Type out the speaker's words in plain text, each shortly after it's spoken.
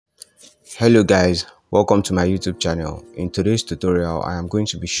Hello guys, welcome to my YouTube channel. In today's tutorial, I am going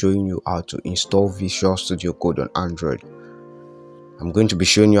to be showing you how to install Visual Studio Code on Android. I'm going to be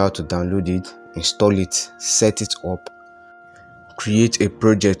showing you how to download it, install it, set it up, create a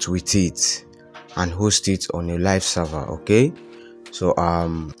project with it, and host it on a live server. Okay, so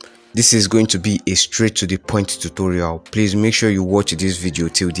this is going to be a straight to the point tutorial. Please make sure you watch this video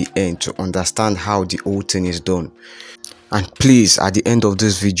till the end to understand how the whole thing is done. And please, at the end of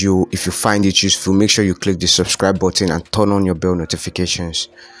this video, if you find it useful, make sure you click the subscribe button and turn on your bell notifications.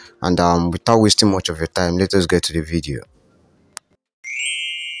 And without wasting much of your time, let us get to the video.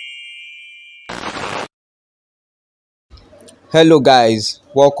 Hello guys,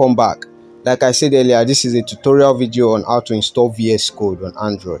 welcome back. Like I said earlier, this is a tutorial video on how to install VS Code on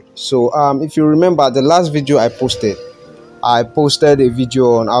Android. So if you remember the last video I posted a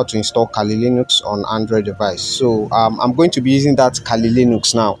video on how to install Kali Linux on Android device. So I'm going to be using that Kali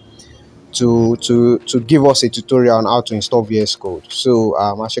Linux now to give us a tutorial on how to install VS Code. So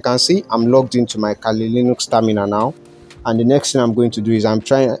as you can see, I'm logged into my Kali Linux terminal now, and the next thing I'm going to do is I'm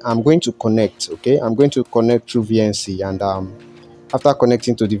going to connect. Okay, I'm going to connect through VNC, and after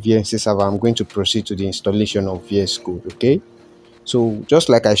connecting to the VNC server, I'm going to proceed to the installation of VS Code. Okay, so just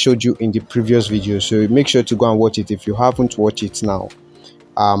like I showed you in the previous video, so make sure to go and watch it. If you haven't watched it now,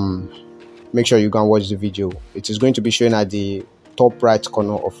 make sure you go and watch the video. It is going to be showing at the top right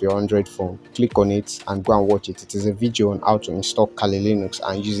corner of your Android phone. Click on it and go and watch it. It is a video on how to install Kali Linux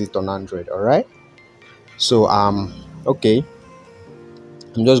and use it on Android. All right, so okay,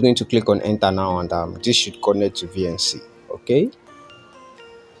 I'm just going to click on enter now, and this should connect to VNC. Okay,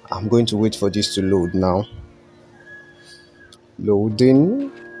 I'm going to wait for this to load now. Loading.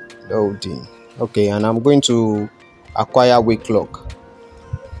 Okay, and I'm going to acquire wake lock.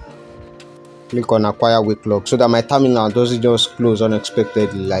 Click on acquire wake lock so that my terminal doesn't just close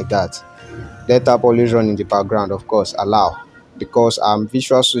unexpectedly like that. Let tab always run in the background, of course. Allow, because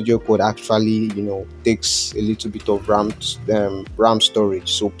Visual Studio Code actually takes a little bit of RAM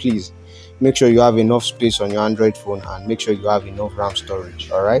storage. So please make sure you have enough space on your Android phone, and make sure you have enough RAM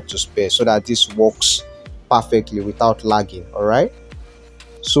storage, all right, to spare, so that this works perfectly without lagging. All right,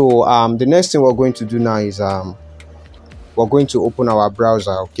 so the next thing we're going to do now is we're going to open our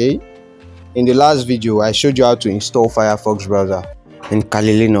browser. Okay, in the last video I showed you how to install Firefox browser in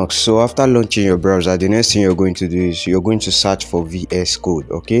Kali Linux. So after launching your browser, the next thing you're going to do is you're going to search for VS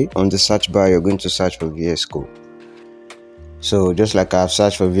Code. Okay, on the search bar you're going to search for VS Code. So just like I've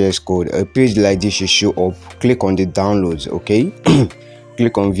searched for VS Code, a page like this should show up. Click on the downloads. Okay,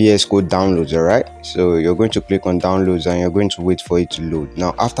 click on VS Code downloads. All right, so you're going to click on downloads and you're going to wait for it to load.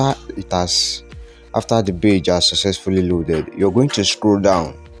 Now after the page has successfully loaded, you're going to scroll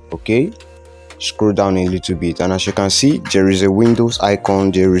down. Okay, scroll down a little bit, and as you can see, there is a Windows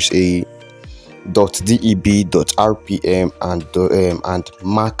icon, there is a .deb, .rpm and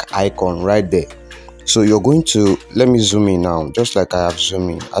Mac icon right there. So you're going to, let me zoom in now, just like I have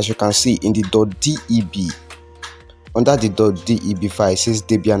zoomed in. As you can see, in the .deb, under the .deb file, it says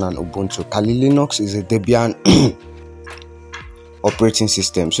Debian and Ubuntu. Kali Linux is a Debian operating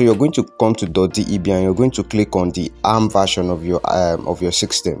system. So you're going to come to .deb and you're going to click on the ARM version of your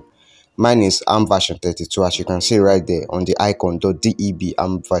system. Mine is ARM version 32, as you can see right there on the icon .deb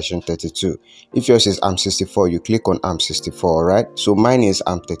ARM version 32. If yours is ARM 64, you click on ARM 64. All right, so mine is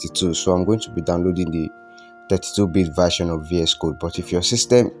ARM 32, so I'm going to be downloading the 32-bit version of VS Code. But if your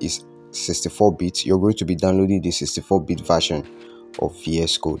system is 64-bit, you're going to be downloading the 64-bit version of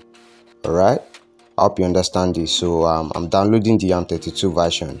VS Code. All right, I hope you understand this. So I'm downloading the ARM 32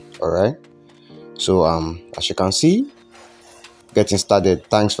 version. All right, so as you can see, getting started.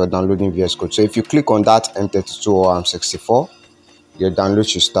 Thanks for downloading VS Code. So if you click on that M32 or M64, your download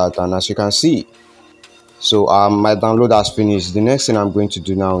should start. And as you can see, so my download has finished. The next thing I'm going to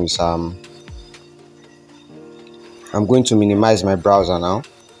do now is I'm going to minimize my browser now.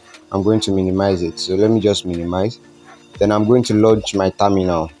 I'm going to minimize it. So let me just minimize. Then I'm going to launch my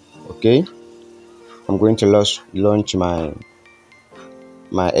terminal. Okay, I'm going to launch my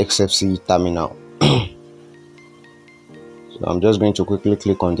XFCE terminal. I'm just going to quickly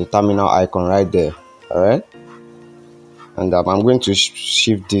click on the terminal icon right there. All right, and I'm going to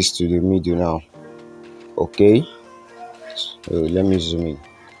shift this to the middle now. Okay, so let me zoom in.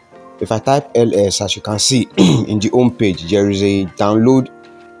 If I type ls, as you can see in the home page, there is a download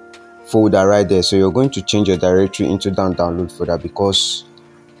folder right there. So you're going to change your directory into download folder, because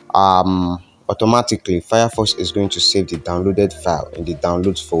automatically Firefox is going to save the downloaded file in the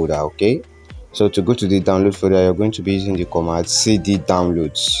downloads folder. Okay, so to go to the download folder, you're going to be using the command cd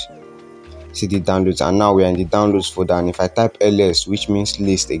downloads. see the downloads, and now we are in the downloads folder. And if I type ls, which means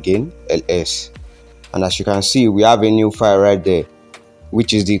list again, ls, and as you can see, we have a new file right there,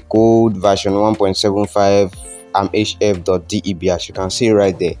 which is the code version 1.75 hf.deb, as you can see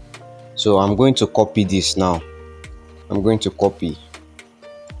right there. So I'm going to copy this now. I'm going to copy.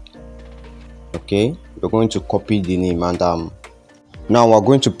 Okay, we're going to copy the name, and now we're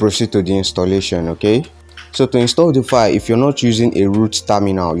going to proceed to the installation. Okay, so to install the file, if you're not using a root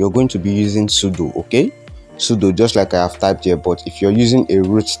terminal, you're going to be using sudo. Okay, sudo, just like I have typed here. But if you're using a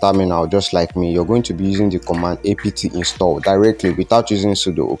root terminal just like me, you're going to be using the command apt install directly without using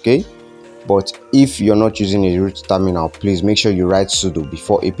sudo. Okay, but if you're not using a root terminal, please make sure you write sudo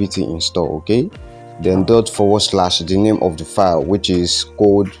before apt install. Okay, then // the name of the file, which is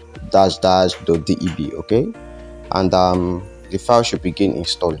code-deb. okay, and the file should begin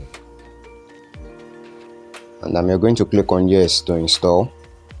installing, and you're going to click on yes to install,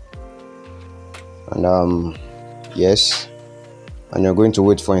 and yes, and you're going to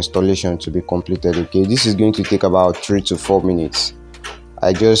wait for installation to be completed. Okay, this is going to take about 3 to 4 minutes.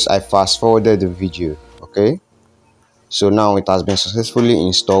 I fast forwarded the video. Okay, so now it has been successfully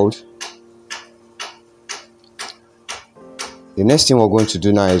installed. The next thing we're going to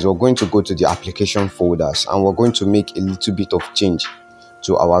do now is we're going to go to the application folders, and we're going to make a little bit of change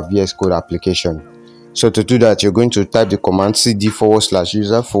to our VS Code application. So to do that, you're going to type the command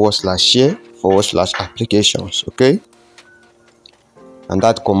cd/user/share/applications. Okay, and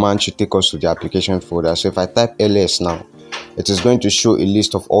that command should take us to the application folder. So if I type ls now, it is going to show a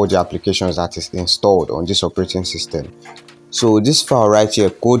list of all the applications that is installed on this operating system. So this file right here,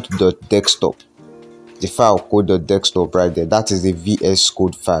 code.desktop, the file code.desktop right there, that is the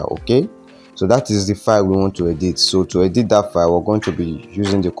vscode file. Okay, so that is the file we want to edit. So to edit that file, we're going to be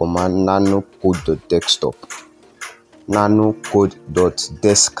using the command nanocode.desktop.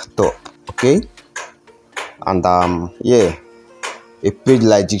 Okay, and yeah, a page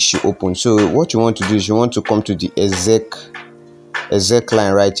like this should open. So what you want to do is you want to come to the exec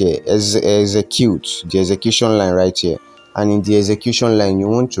line right here, execute, the execution line right here, and in the execution line you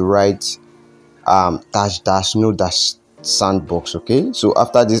want to write --no-sandbox. Okay, so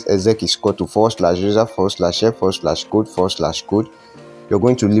after this exec is equal to /user/share/code/code, you're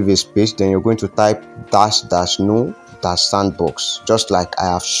going to leave a space, then you're going to type --no-sandbox, just like I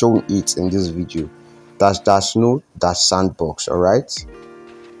have shown it in this video. --no-sandbox. all right,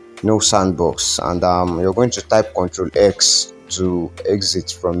 no sandbox, and you're going to type Ctrl+X to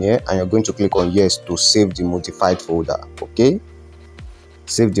exit from here, and you're going to click on yes to save the modified folder. Okay,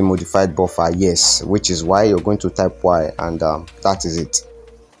 save the modified buffer, yes, which is why you're going to type y, and that is it.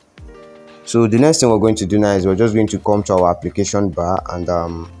 So the next thing we're going to do now is we're just going to come to our application bar, and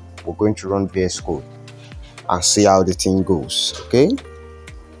we're going to run VS Code and see how the thing goes. Okay,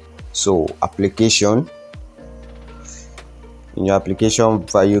 so application, in your application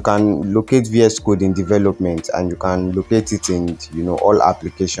file you can locate VS Code in development, and you can locate it in all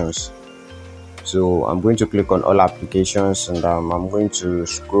applications. So I'm going to click on all applications, and I'm going to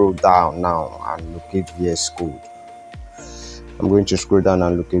scroll down now and locate VS Code. I'm going to scroll down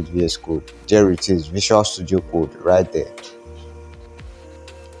and locate VS Code. There it is, Visual Studio Code right there,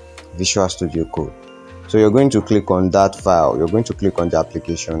 Visual Studio Code. So you're going to click on that file, you're going to click on the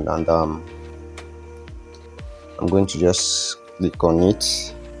application, and I'm going to just click on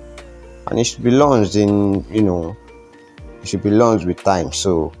it, and it should be launched in it should be launched with time.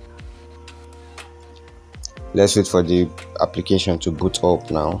 So let's wait for the application to boot up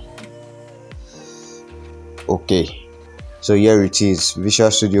now. Okay, so here it is,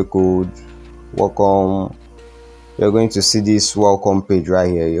 Visual Studio Code, welcome. You're going to see this welcome page right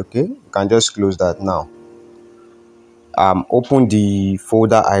here. Okay, you can just close that now. Open the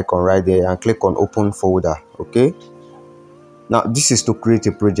folder icon right there and click on open folder. Okay, now this is to create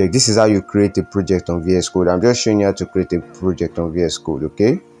a project. This is how you create a project on VS Code. I'm just showing you how to create a project on VS Code.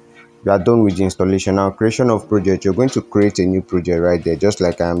 Okay, you are done with the installation. Now creation of project, you're going to create a new project right there, just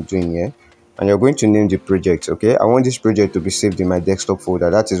like I am doing here, and you're going to name the project. Okay, I want this project to be saved in my desktop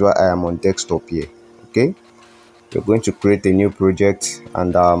folder. That is why I am on desktop here. Okay, you're going to create a new project,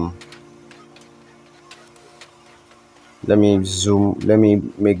 and let me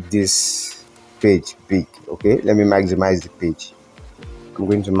make this page big. Okay, let me maximize the page. I'm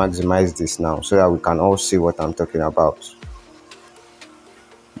going to maximize this now so that we can all see what I'm talking about.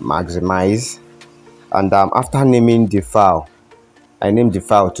 Maximize, and after naming the file, I named the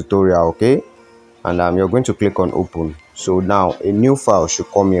file tutorial. Okay, and you're going to click on open. So now a new file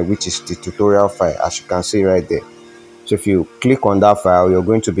should come here, which is the tutorial file, as you can see right there. So if you click on that file, you're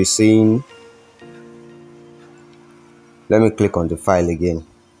going to be seeing, let me click on the file again.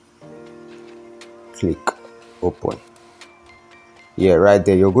 click open. Yeah, right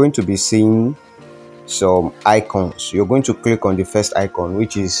there you're going to be seeing some icons. You're going to click on the first icon,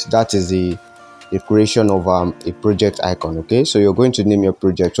 which is the creation of a project icon. Okay, so you're going to name your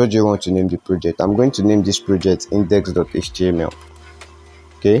project. What do you want to name the project? I'm going to name this project index.html.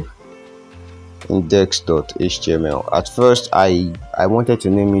 okay, index.html. At first I wanted to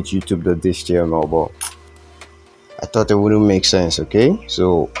name it youtube.html, but I thought it wouldn't make sense. Okay,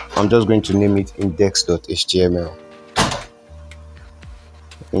 so I'm just going to name it index.html.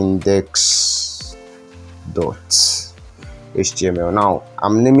 index.html. Now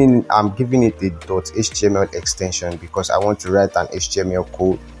I'm giving it a .html extension because I want to write an HTML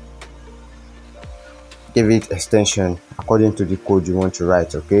code. Give it extension according to the code you want to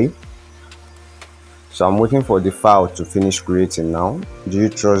write. Okay, so I'm waiting for the file to finish creating now. Do you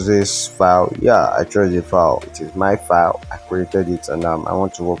trust this file? Yeah, I trust the file. It is my file. I created it and I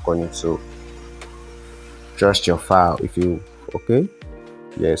want to work on it. So trust your file. If you okay,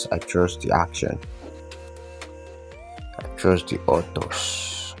 yes, I trust the action. I trust the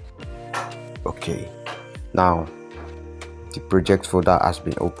authors. Okay, now the project folder has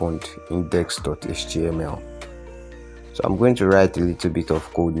been opened, index.html. So I'm going to write a little bit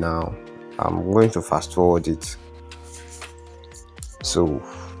of code now. I'm going to fast forward it. So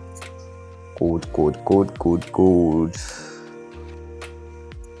code.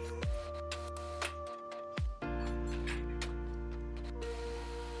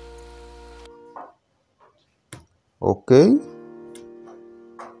 Okay,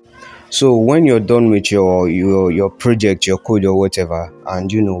 so when you're done with your project, your code or whatever,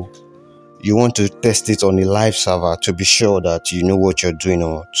 and you want to test it on a live server to be sure that you know what you're doing,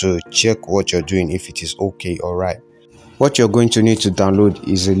 or to check what you're doing if it is okay. All right, what you're going to need to download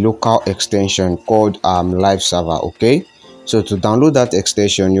is a local extension called live server. Okay, so to download that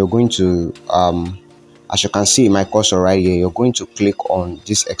extension, you're going to as you can see in my cursor right here, you're going to click on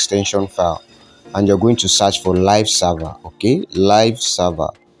this extension file and you're going to search for live server. Okay, live server,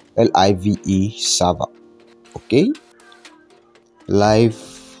 LIVE server. Okay, live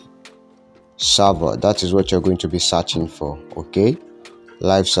server, that is what you're going to be searching for. Okay,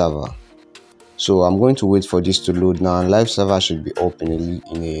 live server. So I'm going to wait for this to load now, and live server should be up in a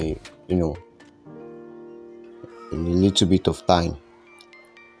little bit of time.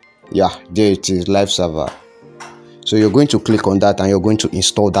 Yeah, there it is, live server. So you're going to click on that and you're going to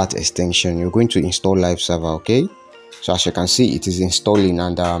install that extension. You're going to install live server. Okay, so as you can see, it is installing,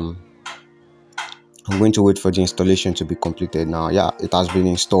 and I'm going to wait for the installation to be completed now. Yeah, it has been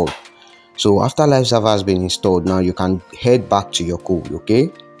installed. So after live server has been installed, now you can head back to your code. Okay,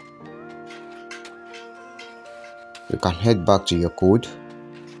 you can head back to your code.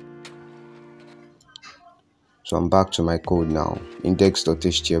 So I'm back to my code now,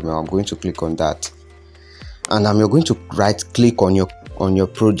 index.html. I'm going to click on that, and you're going to right click on your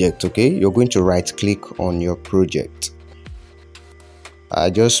project. Okay, you're going to right click on your project. I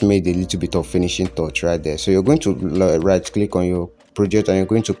just made a little bit of finishing touch right there. So you're going to right click on your project and you're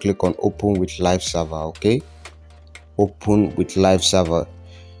going to click on open with live server. Okay, open with live server.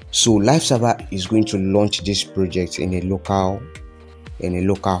 So live server is going to launch this project in a local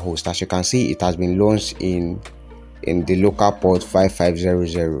host. As you can see, it has been launched in the local port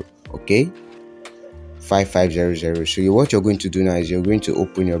 5500. Okay, 5500. So what you're going to do now is you're going to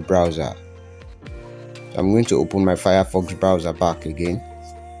open your browser. I'm going to open my Firefox browser back again.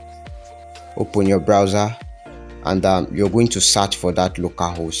 Open your browser and you're going to search for that local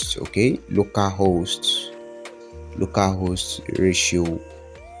host. Okay, local host ratio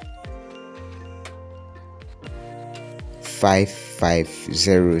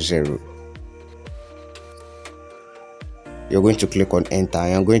 5500. You're going to click on enter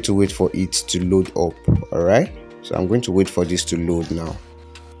and I'm going to wait for it to load up. All right, so I'm going to wait for this to load now,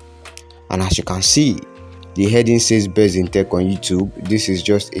 and as you can see, the heading says Best in Tech on YouTube. This is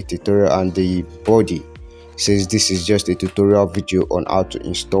just a tutorial, and the body says this is just a tutorial video on how to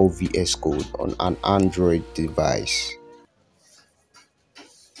install VS Code on an Android device.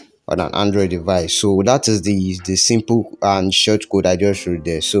 So that is the simple and short code I just wrote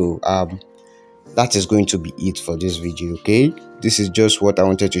there. So that is going to be it for this video. Okay, this is just what I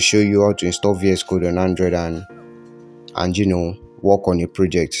wanted to show you, how to install VS Code on Android and work on your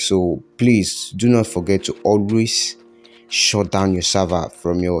project. So please do not forget to always shut down your server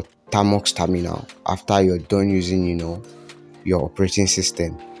from your Termux terminal after you're done using your operating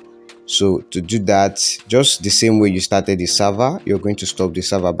system. So to do that, just the same way you started the server, you're going to stop the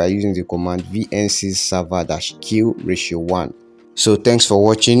server by using the command vscode server-kill ratio 1. So thanks for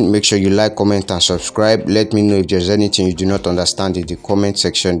watching. Make sure you like, comment and subscribe. Let me know if there's anything you do not understand in the comment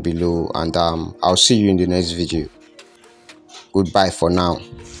section below, and I'll see you in the next video. Goodbye for now.